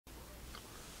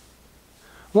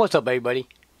What's up, everybody?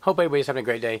 Hope everybody's having a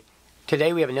great day.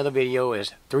 Today we have another video.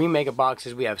 Is 3 mega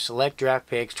boxes. We have select draft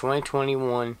picks 22,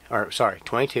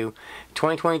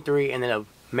 2023, and then a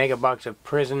mega box of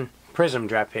Prism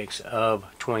draft picks of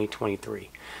 2023.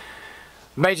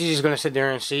 Basically just going to sit there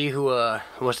and see who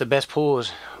what's the best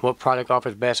pools, what product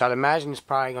offers best. I'd imagine it's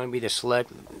probably going to be the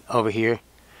select over here.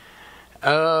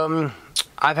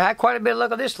 I've had quite a bit of luck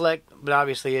with this select, but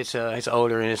obviously it's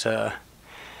older and it's an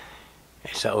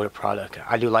older product.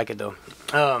 I do like it though.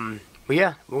 But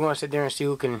yeah, we're gonna sit there and see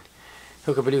who can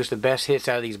produce the best hits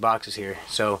out of these boxes here.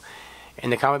 So, in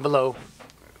the comment below,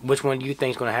 which one do you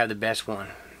think is gonna have the best one?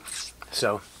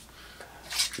 So,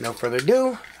 no further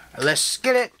ado, let's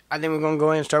get it. I think we're gonna go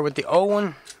ahead and start with the old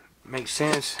one. Makes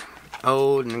sense.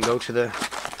 Old, and then go to the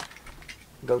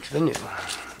new.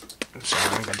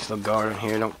 Sorry, I got this little guard in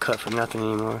here. Don't cut for nothing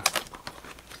anymore.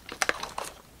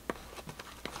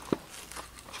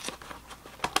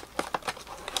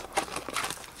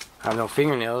 I have no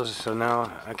fingernails, so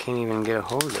now I can't even get a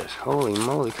hold of this. Holy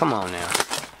moly, come on now.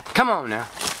 Come on now.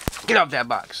 Get off that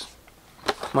box.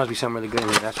 Must be something really good in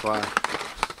here, that's why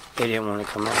they didn't want to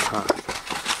come out, huh?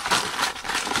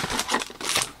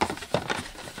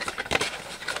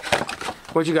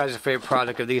 What's you guys' favorite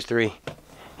product of these three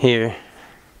here?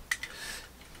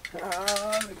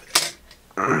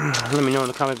 Let me know in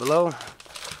the comment below.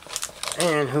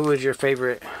 And who was your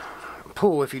favorite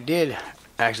pull if you did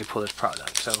actually pull this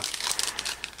product? So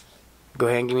go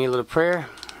ahead and give me a little prayer.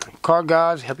 Card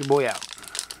gods, help your boy out. Alright,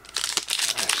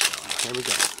 so here we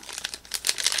go.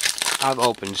 I've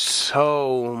opened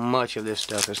so much of this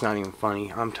stuff, it's not even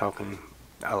funny. I'm talking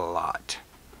a lot.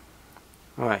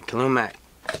 Alright, Khalil Mack.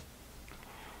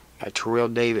 Got Terrell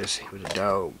Davis, he was a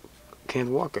dog. Kenneth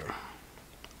Walker.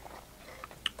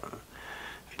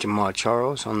 Jamal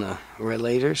Charles on the Red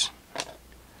Lasers.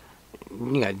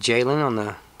 You got Jalen on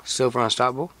the Silver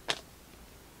Unstoppable.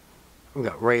 We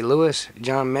got Ray Lewis,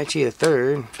 John Mechie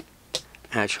III,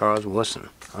 and Charles Wilson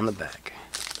on the back.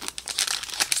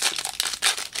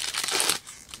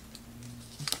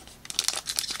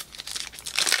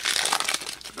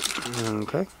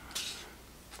 Okay.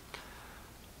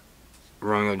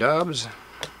 Romeo Doubs.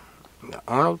 We got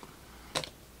Arnold.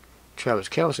 Travis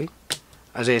Kelce.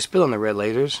 Isaiah Spill on the Red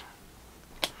Lasers.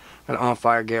 Got On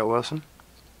Fire Garrett Wilson.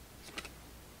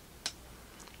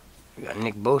 We got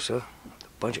Nick Bosa, a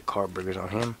bunch of card burgers on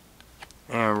him.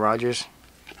 Aaron Rodgers.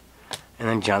 And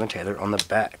then Jonathan Taylor on the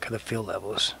back of the field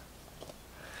levels.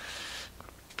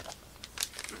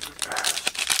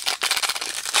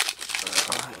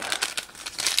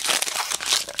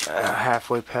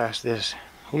 Halfway past this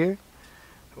here,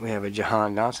 we have a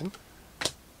Jahan Dotson,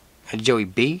 a Joey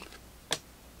B,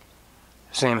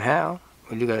 Sam Howell.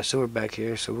 We do got a silver back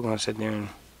here, so we're going to sit there and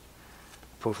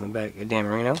pull from the back. A Dan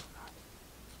Marino.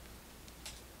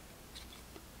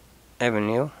 Evan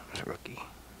Neal, that's a rookie.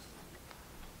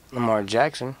 Lamar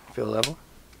Jackson, field level.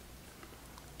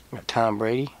 We got Tom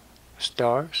Brady,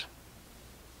 stars.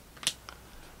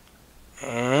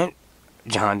 And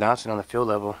John Dotson on the field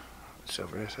level,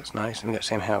 silver. That's nice. And we got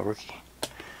Sam Howell, rookie.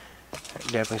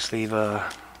 Definitely sleeve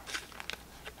that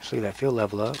field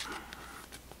level up.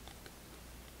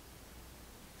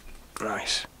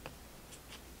 Nice.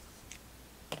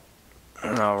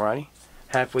 Alrighty.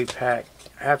 Halfway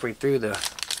through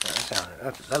the.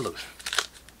 That looks.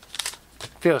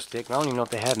 Feels thick. I don't even know if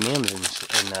they have Mims in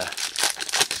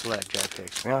select draft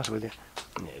picks. To be honest with you,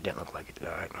 yeah, it didn't look like it.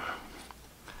 All right.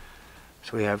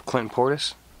 So we have Clinton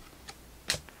Portis.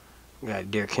 We got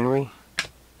Derrick Henry.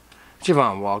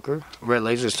 Javon Walker. Red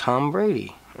Lasers. Tom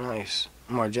Brady. Nice.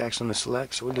 Lamar Jackson the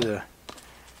select. So we'll do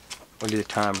the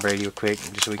Tom Brady real quick,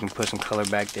 just so we can put some color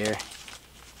back there.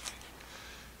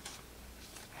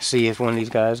 See if one of these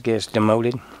guys gets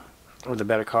demoted with a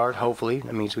better card. Hopefully,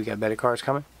 that means we got better cards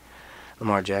coming.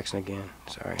 Lamar Jackson again.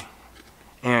 Sorry.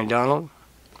 Aaron Donald,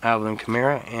 Alvin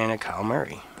Kamara, and a Kyle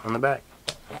Murray on the back.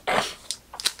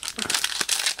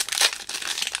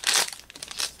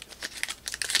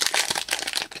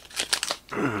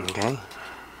 Okay.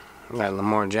 We got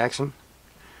Lamar Jackson.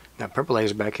 Got purple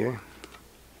laser back here.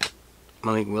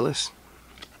 Malik Willis.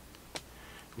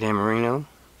 Dan Marino.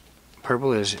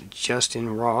 Purple is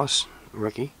Justin Ross,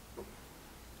 rookie.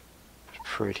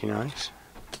 Pretty nice.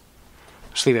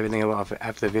 Just leave everything off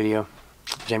after the video.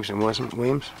 Jameson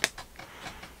Williams.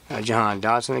 Jahan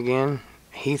Dotson again.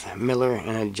 Heath Miller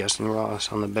and a Justin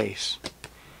Ross on the base.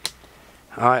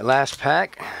 Alright, last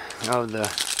pack of the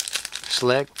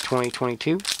Select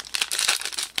 2022.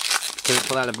 Can we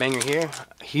pull out a banger here?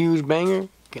 A huge banger.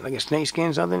 Get like a snake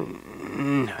skin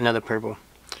something. Another purple.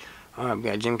 Alright, we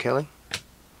got Jim Kelly.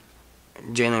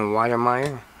 Jalen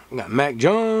Wydermyer. We got Mac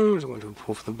Jones, going to a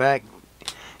pull from the back.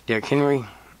 Derrick Henry,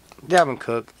 Dalvin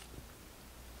Cook,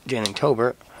 Jalen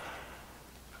Tolbert.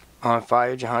 On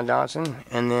fire, Jahan Dotson.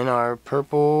 And then our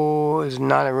purple is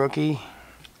not a rookie.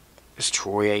 It's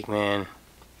Troy Aikman.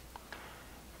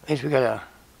 At least we got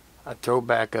a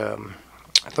throwback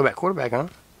quarterback, huh?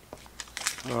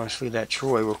 I'm gonna see that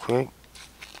Troy real quick.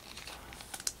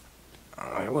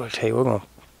 Alright, we'll tell you, we'll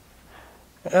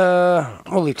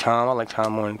leave Tom. I like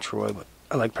Tom more than Troy, but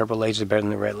I like purple lasers better than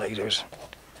the red lasers.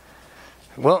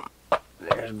 Well,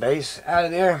 there's base out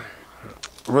of there.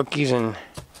 Rookies and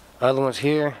other ones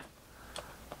here.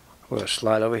 We'll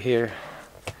slide over here.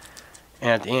 And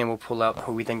at the end, we'll pull out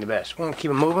who we think the best. We're gonna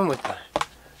keep it moving with the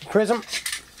Prism.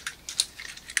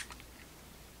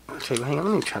 Okay, hang on,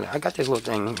 let me try that. I got this little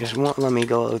thing. It just won't let me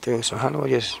go through. So how do I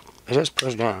just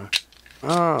push down?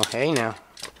 Oh, hey now.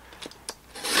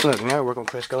 Look, now we're working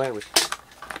with Crisco, ain't we?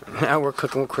 Now we're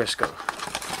cooking with Crisco.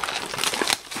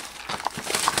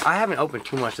 I haven't opened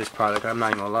too much of this product, I'm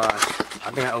not even gonna lie.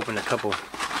 I think I opened a couple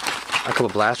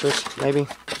blasters, maybe.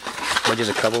 But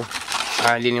just a couple.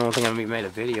 I didn't even think I made a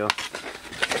video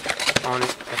on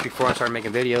it. That's before I started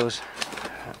making videos.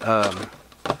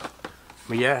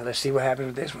 But yeah, let's see what happens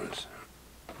with this ones.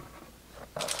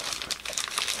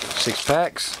 6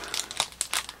 packs.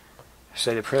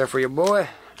 Say the prayer for your boy.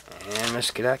 And let's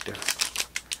get active.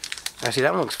 Now see,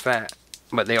 that one looks fat.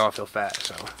 But they all feel fat,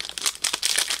 so.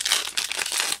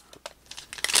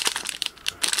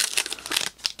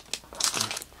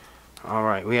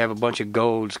 Alright, we have a bunch of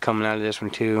golds coming out of this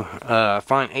one too.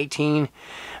 Find 18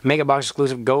 Mega Box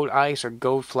exclusive gold ice or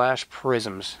gold flash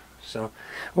prisms. So,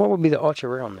 what would be the ultra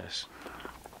rare on this?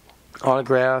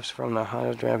 Autographs from the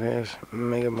highest draft hits,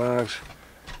 Mega Box,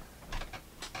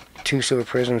 2 silver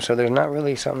prisms. So there's not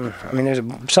really something. I mean, there's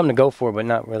something to go for, but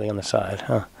not really on the side,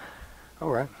 huh?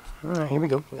 Alright, here we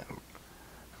go. We got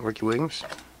Ricky Williams.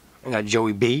 We got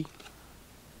Joey B.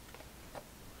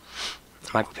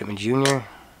 Michael Pittman Jr.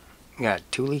 We got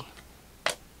Thule,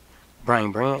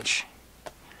 Brian Branch,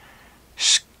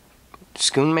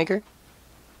 Schoonmaker,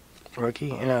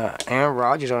 rookie, and Aaron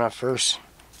Rodgers on our first,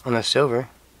 on the silver.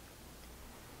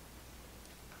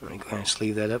 Let me go ahead and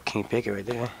sleeve that up. Can you pick it right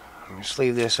there? I'm going to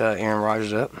sleeve this Aaron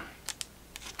Rodgers up.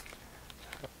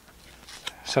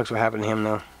 Sucks what happened to him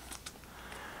though.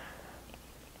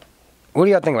 What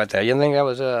do y'all think about that? You think that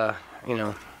was, you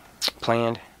know,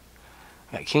 planned?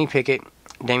 Got Kenny Pickett,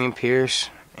 Damian Pierce,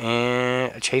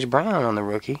 and a Chase Brown on the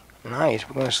rookie. Nice.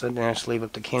 We're going to slip down and sleeve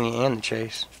up the Kenny and the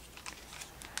Chase.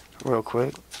 Real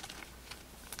quick.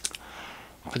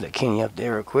 Put that Kenny up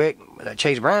there real quick. But that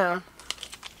Chase Brown.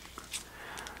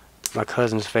 My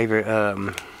cousin's favorite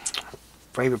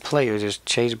players is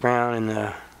Chase Brown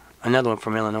and another one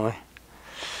from Illinois.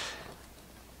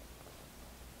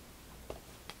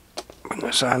 On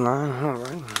the sideline.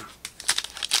 Alright.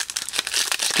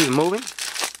 Let's keep it moving.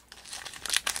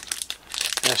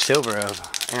 That silver of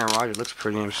Aaron Rodgers looks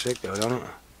pretty damn sick though, don't it?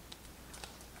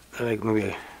 Like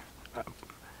maybe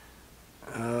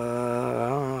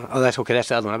oh, that's okay, that's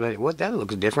the other one. I bet, what, that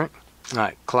looks different.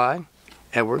 Alright, Clyde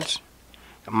Edwards,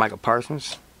 Michael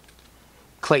Parsons,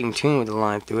 Clayton Tune with a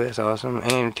line through it, that's awesome.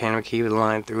 And Tanner McKee with a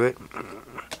line through it.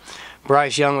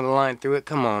 Bryce Young with a line through it.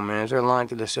 Come on, man, is there a line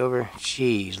through the silver?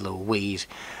 Jeez Louise.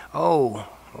 Oh,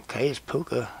 okay, it's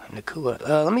Puka Nacua.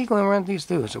 Let me go and run these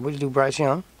through. So we'll do Bryce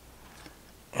Young.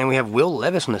 And we have Will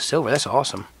Levis on the silver. That's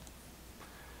awesome.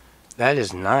 That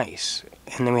is nice.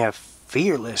 And then we have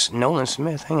Fearless Nolan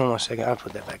Smith. Hang on one second. I'll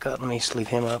put that back up. Let me sleeve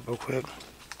him up real quick.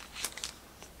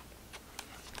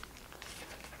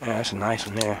 Yeah, that's a nice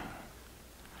one there.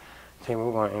 I think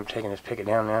we're going to end up taking this picket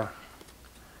down now.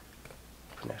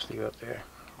 Put that sleeve up there.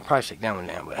 I'll probably take that one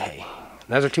down, but hey.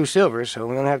 Those are 2 silvers, so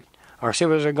we don't have... Our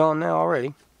silvers are gone now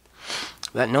already.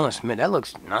 That Nolan Smith, that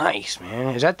looks nice,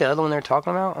 man. Is that the other one they're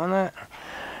talking about on that?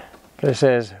 It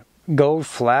says gold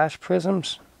flash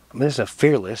prisms. This is a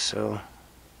Fearless, so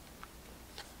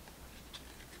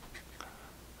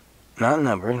not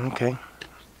numbered. Okay,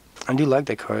 I do like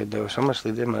that card though, so I'm gonna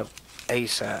sleeve them up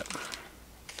ASAP.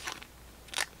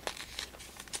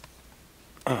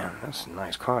 Man, that's a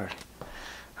nice card.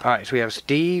 All right, so we have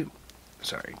Steve.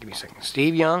 Sorry, give me a second.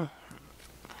 Steve Young,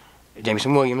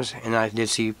 Jameson Williams, and I did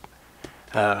see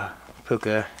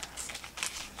Puka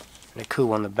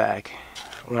Nacua on the back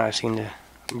when I seen the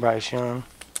Bryce Young.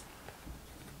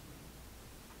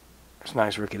 It's a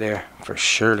nice rookie there for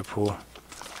sure to pull.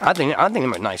 I think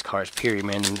them are nice cards, period,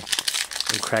 man. And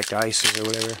cracked ices or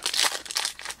whatever.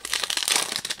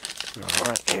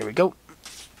 Alright, here we go.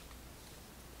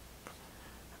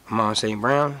 Amon St.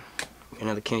 Brown.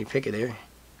 Another Kenny Pickett there.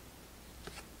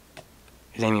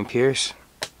 Damian Pierce.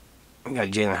 We got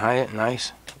Jalen Hyatt,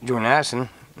 nice. Jordan Addison,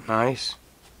 nice.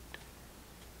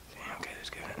 Damn, okay, that's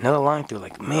good. Another line through.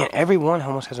 Like, man, every one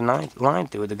almost has a line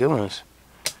through it, the good ones.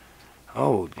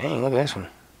 Oh, dang, look at this one.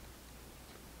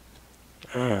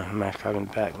 Max Crosby in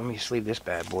the back. Let me sleeve this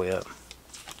bad boy up.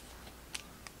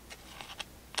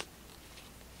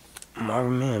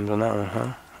 Marvin Mims on that one,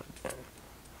 huh?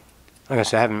 Like I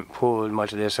said, I haven't pulled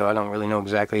much of this, so I don't really know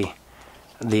exactly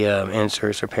the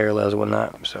inserts or parallels or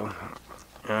whatnot. So,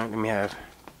 alright, let me have.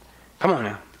 Come on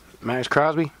now. Max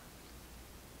Crosby.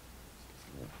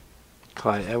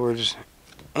 Clyde Edwards.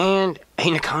 And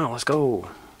Aiden O'Connell. Let's go.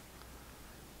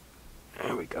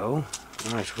 There we go.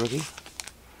 Nice rookie.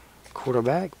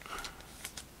 Quarterback.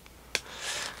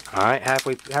 Alright,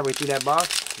 halfway through that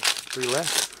box. 3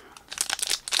 left.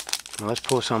 Now let's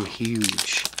pull something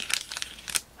huge.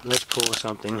 Let's pull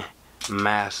something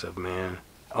massive, man.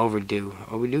 Overdue.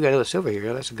 Oh, we do got a little silver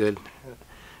here. That's good.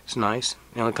 It's nice.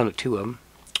 It only comes with 2 of them.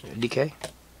 DK.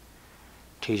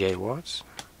 TJ Watts.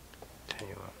 Tell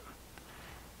you what.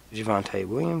 Javonte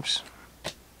Williams.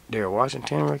 Darrell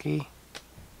Washington, rookie.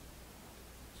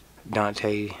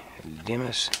 Dante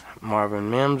Demas. Marvin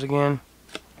Mims again.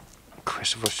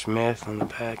 Christopher Smith on the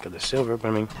back of the silver. But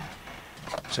I mean,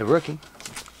 it's a rookie.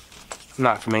 I'm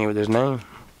not familiar with his name,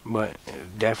 but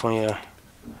definitely a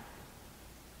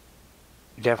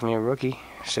rookie.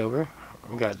 Silver.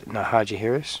 We got Najee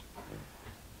Harris.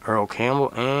 Earl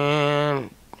Campbell, and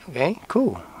okay,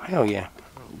 cool. Hell yeah.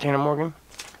 Tanner Morgan.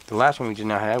 The last one we did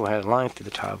not have, we had a line through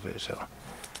the top of it, so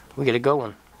we get a good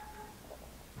one.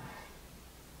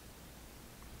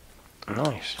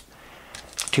 Nice.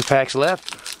 2 packs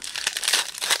left.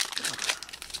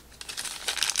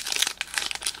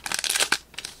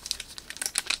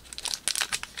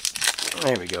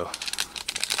 There we go.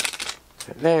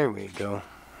 There we go.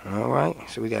 Alright,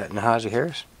 so we got Najee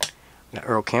Harris. We got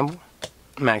Earl Campbell.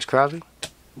 Max Crosby,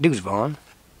 Deuce Vaughn,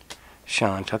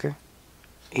 Sean Tucker.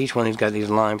 Each one of these got these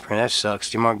line print. That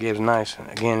sucks. Jamar Gibbs, nice.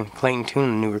 Again, Clayton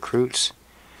Tune, the new recruits.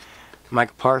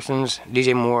 Michael Parsons,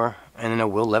 DJ Moore, and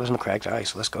then Will Levis on the cracked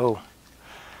ice. Let's go.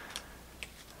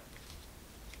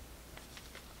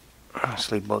 Let's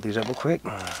sleep both these up real quick.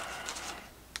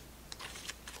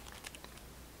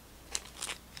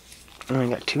 We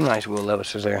got 2 nice Will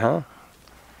Levises there, huh?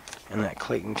 And that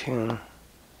Clayton Tune.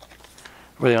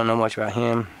 Really don't know much about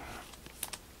him.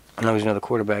 I know he's another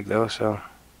quarterback though, so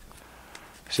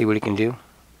see what he can do.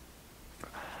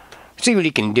 See what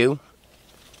he can do.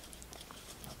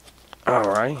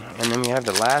 Alright, and then we have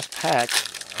the last pack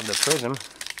of the Prism.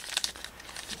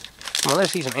 Well,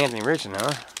 let's see some Anthony Richardson,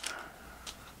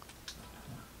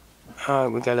 huh?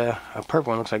 We got a purple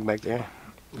one, looks like, back there.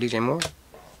 DJ Moore.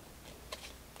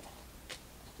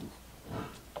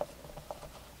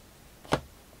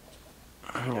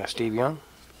 We got Steve Young.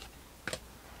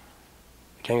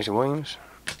 James Williams,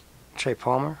 Trey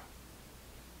Palmer,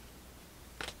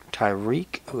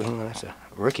 Tyreek. Oh, hang on, that's a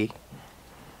rookie.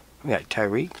 We got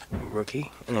Tyreek,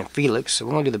 rookie, and then Felix. So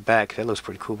we're gonna do the back. That looks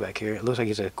pretty cool back here. It looks like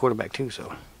he's a quarterback too.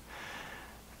 So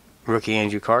rookie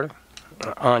Andrew Carter,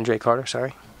 Andre Carter.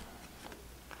 Sorry.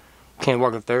 Ken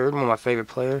Walker III, one of my favorite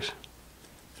players.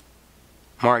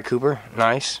 Mari Cooper,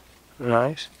 nice,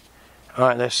 nice. All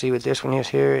right, let's see what this one is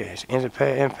here. It's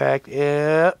Impact.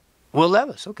 Yeah, Will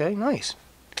Levis. Okay, nice.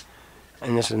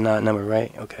 And this is not numbered,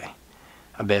 right? Okay.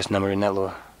 I bet it's numbered in that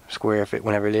little square if it,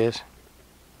 whenever it is.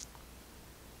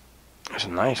 That's a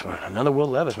nice one. Another Will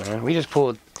Levis, man. We just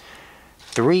pulled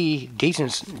 3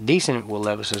 decent Will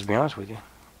Levises, to be honest with you.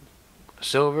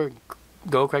 Silver,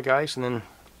 gold cracked ice, and then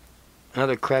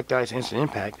another cracked ice instant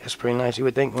impact. That's pretty nice. You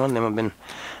would think one of them would have been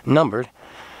numbered.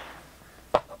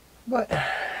 But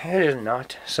it is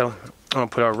not. So I'm going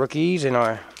to put our rookies and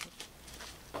our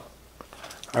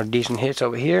decent hits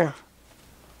over here.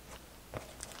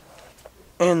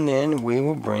 And then we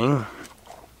will bring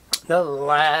the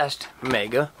last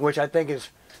Mega, which I think is,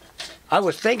 I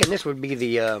was thinking this would be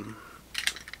the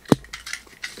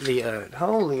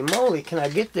holy moly, can I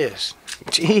get this?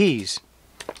 Jeez.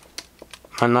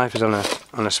 My knife is on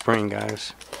a spring,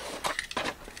 guys.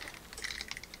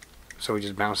 So we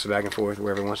just bounce it back and forth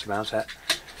wherever it wants to bounce at.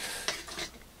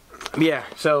 Yeah,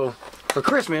 so for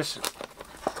Christmas,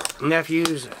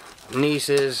 nephews,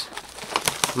 nieces,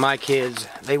 my kids,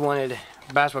 they wanted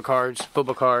basketball cards,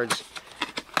 football cards,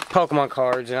 Pokemon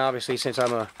cards, and obviously since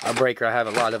I'm a breaker, I have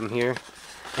a lot of them here.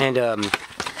 And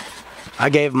I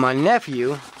gave my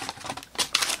nephew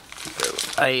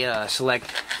a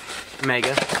select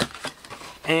Mega.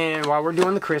 And while we're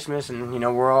doing the Christmas, and you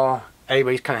know,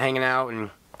 everybody's kind of hanging out and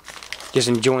just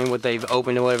enjoying what they've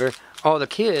opened or whatever, all the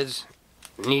kids,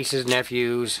 nieces,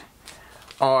 nephews,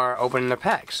 are opening their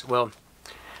packs. Well,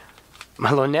 my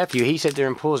little nephew, he sat there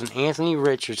and pulls an Anthony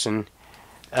Richardson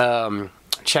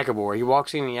checkerboard. He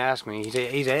walks in and he asks me, he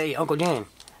said, hey, Uncle Dan,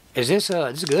 is this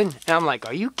good? And I'm like,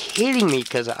 are you kidding me?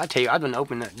 Because I tell you, I've been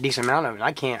opening a decent amount of it.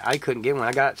 I couldn't get one.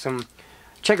 I got some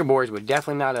checkerboards, but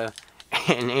definitely not an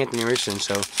Anthony Richardson.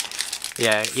 So,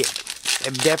 yeah,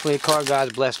 definitely a card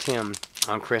God blessed him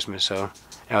on Christmas. So,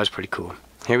 that was pretty cool.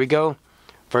 Here we go.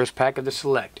 First pack of the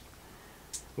Select.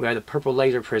 We got the purple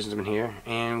laser prisms in here,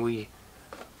 and we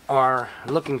are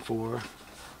looking for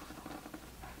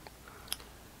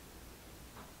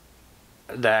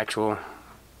the actual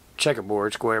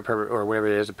checkerboard square, purple, or whatever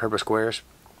it is, the purple squares.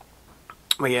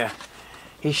 But yeah,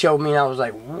 he showed me and I was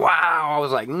like, wow. I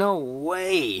was like, no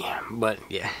way. But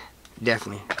yeah,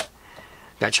 definitely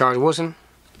got Charles Woodson,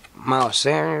 Miles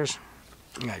Sanders,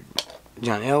 we got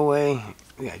John Elway,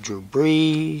 we got Drew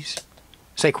Brees,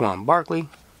 Saquon Barkley,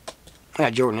 we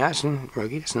got Jordan Addison,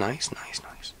 rookie. That's nice.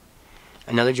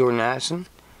 Another Jordan Addison.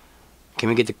 Can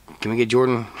we get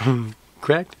Jordan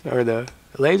correct, or the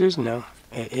lasers? No,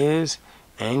 it is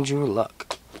Andrew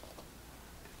Luck.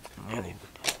 Yeah, they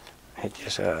hit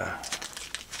this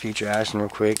future Addison real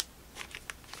quick.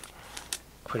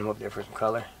 Put him up there for some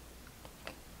color.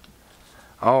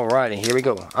 Alrighty, here we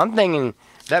go. I'm thinking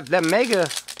that Mega,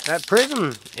 that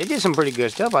Prism, it did some pretty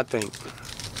good stuff, I think.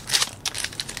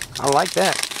 I like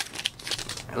that.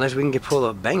 Unless we can pull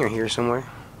a banger here somewhere.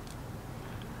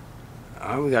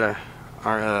 We got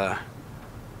our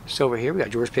silver here. We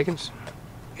got George Pickens.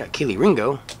 We got Keely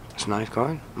Ringo. That's a nice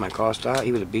card. Mike Allstott,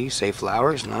 he was a beast. Say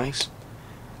Flowers, nice.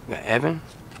 We got Evan.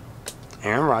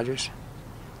 Aaron Rodgers.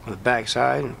 On the back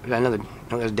side, we got another.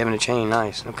 Oh, that's Devin Chain.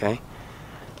 Nice. Okay.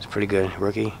 It's pretty good.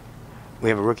 Rookie. We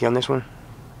have a rookie on this one.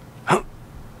 Oh,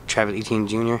 Travis Etienne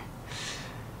Jr.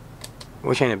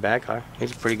 We're chaining it back.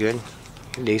 He's pretty good.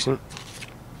 He's decent.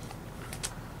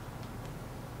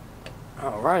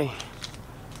 Alrighty.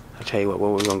 I'll tell you what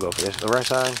we're going to go for this. The right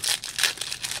side.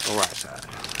 The right side.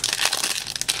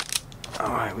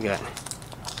 Alright, we got.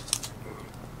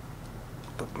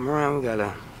 Flip them around. We got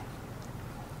a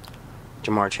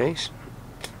Jamar Chase.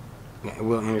 We got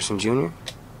Will Anderson Jr.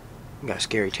 We got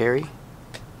Scary Terry.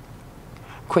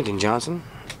 Quentin Johnson.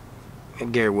 We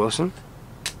got Gary Wilson.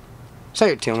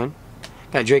 Cedric Tillman.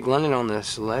 Got Drake London on the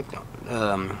Select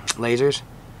lasers.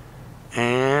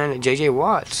 And J.J.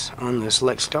 Watts on the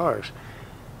Select Stars.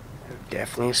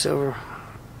 Definitely a silver.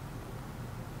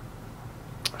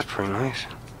 That's pretty nice.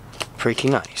 Pretty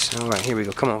nice. Alright, here we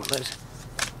go. Come on,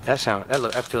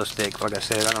 that feels thick. Like I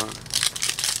said, I don't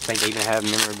think they even have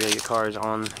memorabilia cards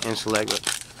in Select, but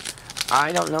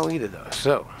I don't know either though.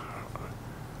 So,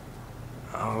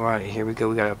 alright, here we go.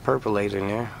 We got a purple laser in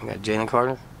there. We got Jalen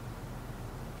Carter,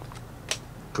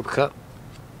 Cooper Kupp,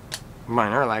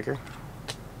 Brian Urlacher,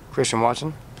 Christian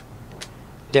Watson,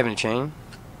 Devin Chain.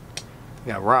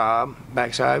 We got Rob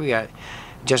backside. We got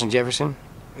Justin Jefferson.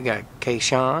 We got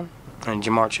Kayshawn and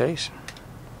Jamar Chase.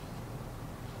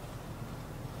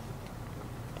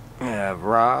 We have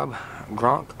Rob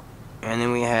Gronk, and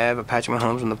then we have Patrick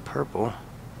Mahomes on the purple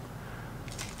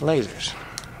lasers.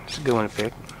 It's a good one to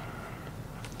pick.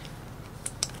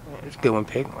 It's a good one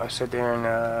to pick. I sit there and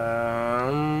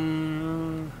I'll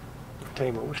tell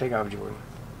you what, we'll take off Jordan.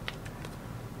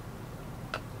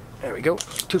 There we go.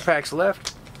 2 packs left.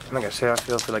 Like I said, I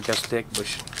feel like that's thick, but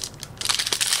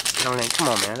come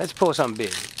on, man. Let's pull something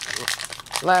big.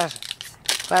 Last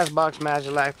box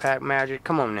magic, last pack magic.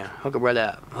 Come on now. Hook a brother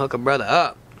up. Hook a brother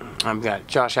up. I've got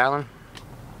Josh Allen.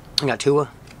 I got Tua.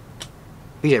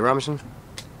 B.J. Robinson.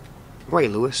 Ray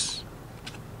Lewis.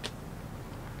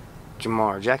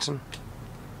 Jamar Jackson.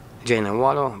 Jalen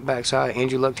Waddle. Backside.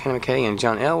 Andrew Luck, Tanner McKay, and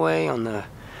John Elway on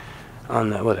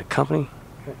the company.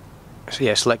 So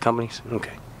yeah, Select companies.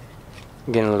 Okay.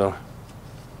 Getting a little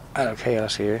out of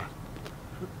chaos here.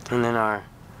 And then our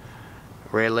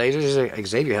red lasers is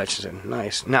Xavier Hutchinson.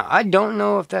 Nice. Now, I don't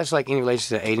know if that's like any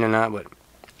relation to Aiden or not, but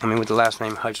I mean, with the last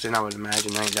name Hutchinson, I would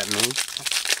imagine there ain't that many.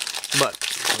 But,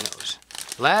 who knows.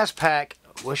 Last pack.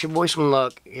 Wish your boy some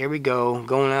luck. Here we go.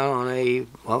 Going out on we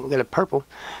got a purple.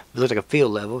 It looks like a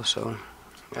field level, so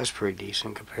that's pretty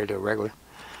decent compared to a regular.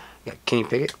 Got Kenny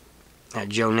Pickett. Got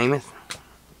Joe Namath.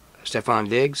 Stephon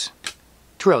Diggs.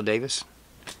 Terrell Davis.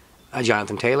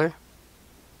 Jonathan Taylor.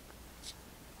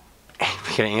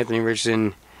 We got Anthony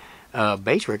Richardson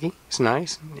base rookie. It's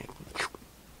nice.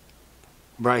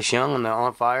 Bryce Young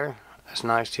on fire. That's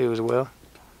nice too as well.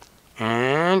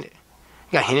 And you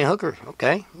got Hendon Hooker.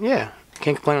 Okay, yeah.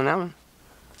 Can't complain on that one.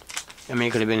 I mean,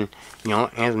 it could have been,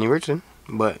 Anthony Richardson,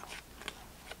 but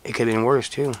it could have been worse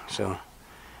too. So,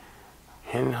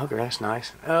 Hendon Hooker, that's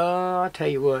nice. I'll tell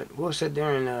you what. We'll sit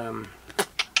there and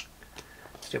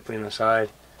still put him aside.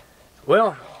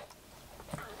 Well,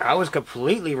 I was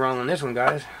completely wrong on this one,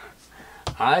 guys.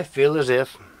 I feel as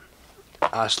if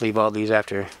I'll sleeve all these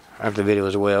after the video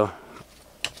as well.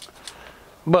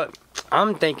 But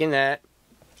I'm thinking that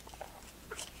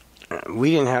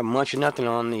we didn't have much of nothing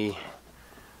on the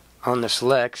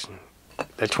selects,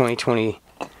 the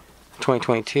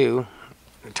 2022,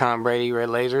 the Tom Brady red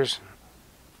lasers,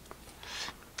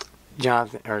 Jahan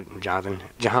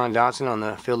Dotson on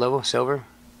the field level silver,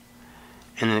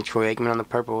 and then Troy Aikman on the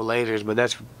purple lasers. But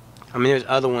that's, I mean, there's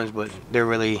other ones, but there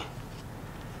really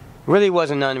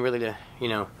wasn't none really to, you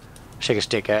know, shake a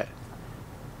stick at.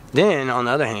 Then on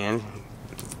the other hand,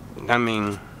 I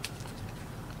mean,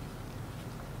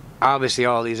 obviously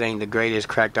all these ain't the greatest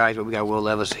cracked ice, but we got Will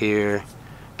Levis here,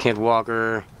 Kent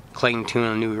Walker, Clayton Tune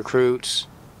on new recruits,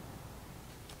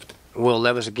 Will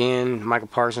Levis again, Michael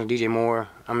Parsons, DJ Moore.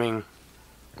 I mean,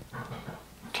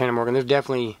 Tanner Morgan. There's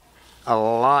definitely a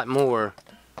lot more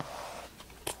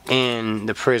in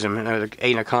the Prism.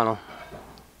 Aiden O'Connell.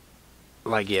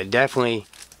 Like, yeah, definitely.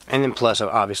 And then plus,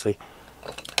 obviously,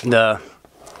 the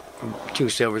 2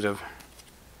 silvers of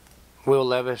Will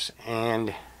Levis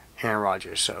and Aaron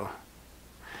Rodgers. So,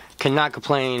 cannot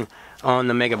complain on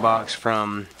the mega box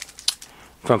from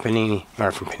Panini,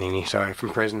 or from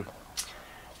Prism.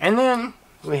 And then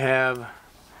we have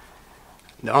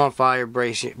the On Fire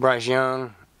Bryce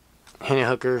Young, Henry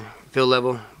Hooker, field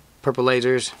level, purple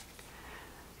lasers,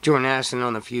 Jordan Addison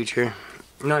on the future,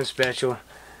 nothing special.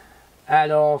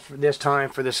 At all for this time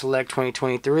for the Select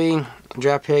 2023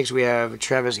 draft picks, we have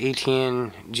Travis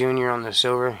Etienne Jr. on the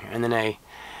silver, and then a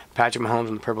Patrick Mahomes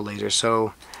on the purple lasers.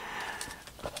 So,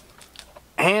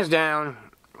 hands down,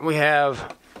 we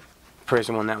have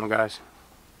Prism on that one, guys.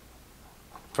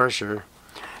 For sure.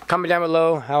 Comment down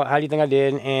below how do you think I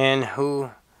did, and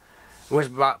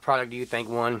which product do you think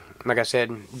won. Like I said,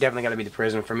 definitely got to be the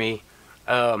Prism for me.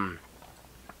 But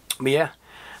yeah,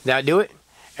 that'll do it.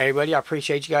 Everybody, I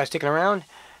appreciate you guys sticking around.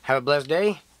 Have a blessed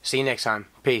day. See you next time.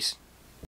 Peace.